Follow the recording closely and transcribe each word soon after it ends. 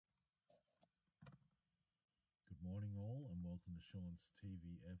welcome to Sean's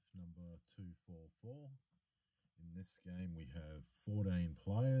TVF number 244. In this game we have 14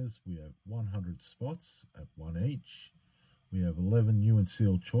 players, we have 100 spots at one each. We have 11 new and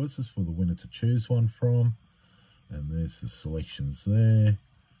sealed choices for the winner to choose one from. And there's the selections there.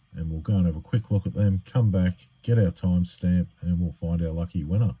 And we'll go and have a quick look at them, come back, get our timestamp, and we'll find our lucky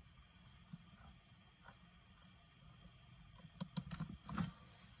winner.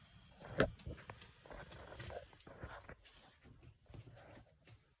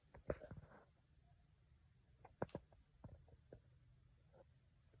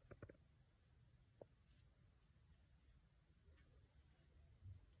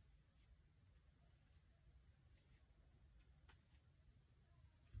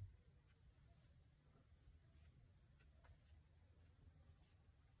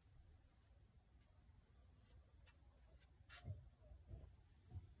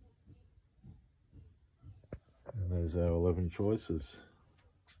 And there's our 11 choices.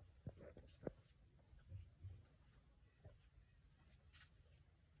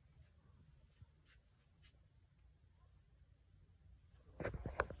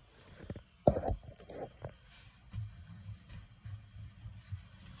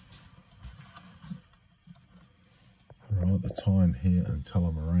 Alright, the time here in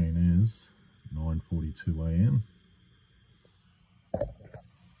Tullamarine is 9:42 AM.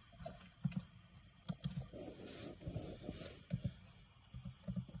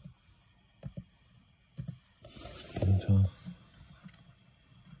 Enter.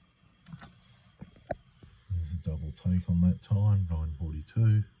 There's a double take on that time,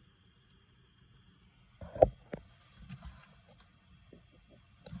 9:42.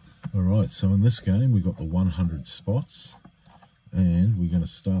 Alright, so in this game we got the 100 spots, and we're going to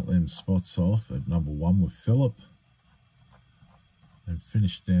start them spots off at number 1 with Philip, and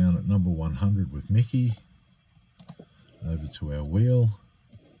finish down at number 100 with Mickey. Over to our wheel,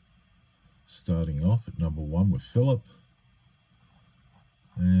 starting off at number 1 with Philip,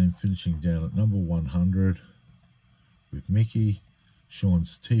 and finishing down at number 100 with Mickey.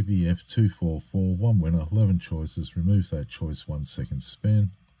 Sean's TVF 244, one winner, 11 choices. Remove that choice, 1 second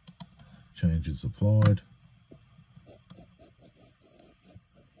spin. Changes applied.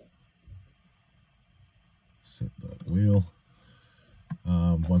 Set that wheel.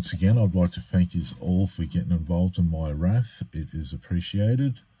 Once again, I'd like to thank you all for getting involved in my RAF. It is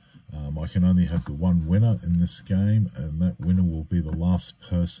appreciated. I can only have the one winner in this game, and that winner will be the last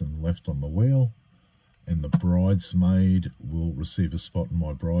person left on the wheel. And the bridesmaid will receive a spot in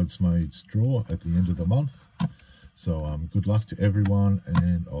my bridesmaid's draw at the end of the month. So good luck to everyone,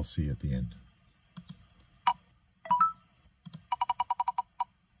 and I'll see you at the end.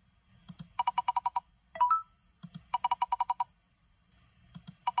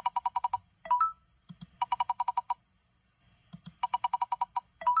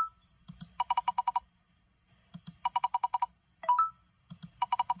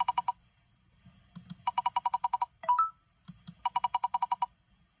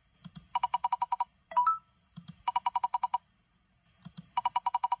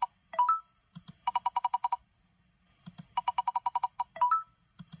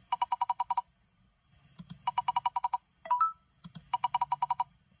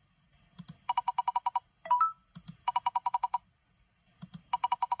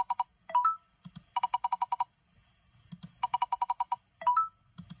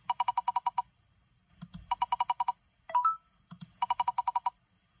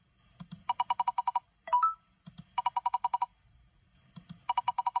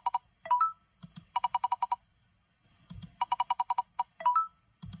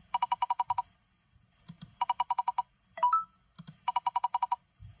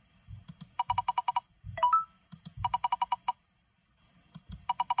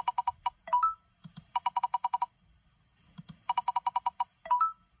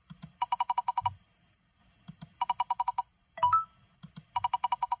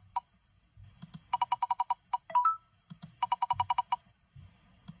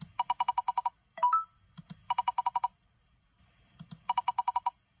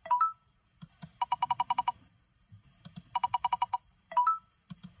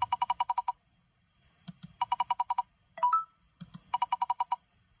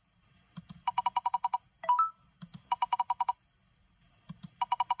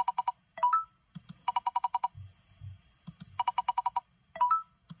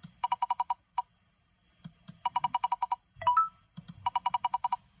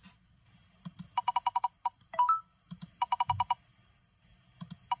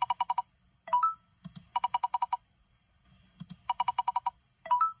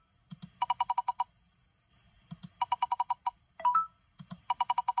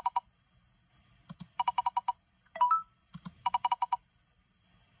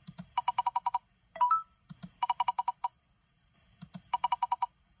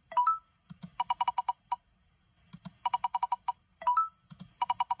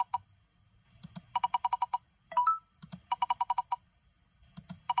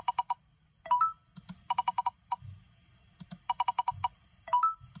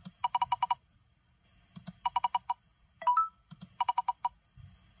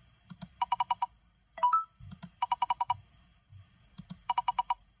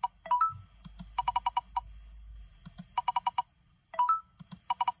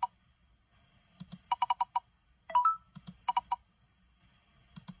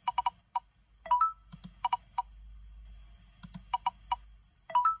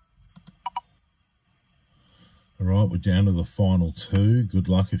 we're down to the final two. Good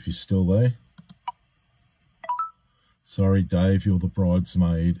luck if you're still there. Sorry, Dave, you're the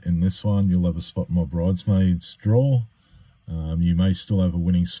bridesmaid in this one. You'll have a spot in my bridesmaid's draw. You may still have a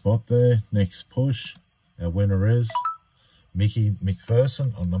winning spot there. Next push, our winner is Mickey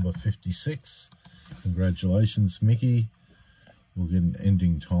McPherson on number 56. Congratulations, Mickey. We'll get an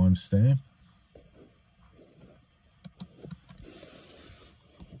ending timestamp.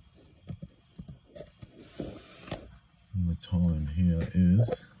 And the time here is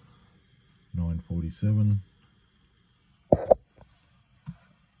 9:47.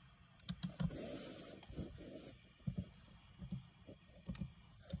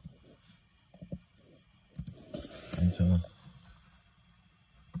 Enter.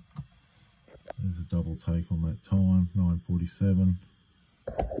 There's a double take on that time, 9:47.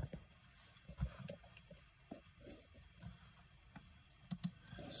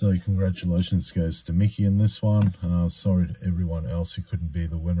 So congratulations goes to Mickey in this one. Sorry to everyone else who couldn't be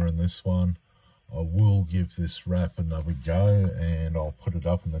the winner in this one. I will give this wrap another go and I'll put it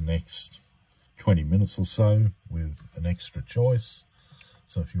up in the next 20 minutes or so with an extra choice.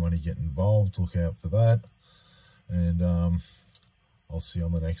 So if you want to get involved, look out for that. And I'll see you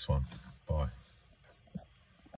on the next one. Bye.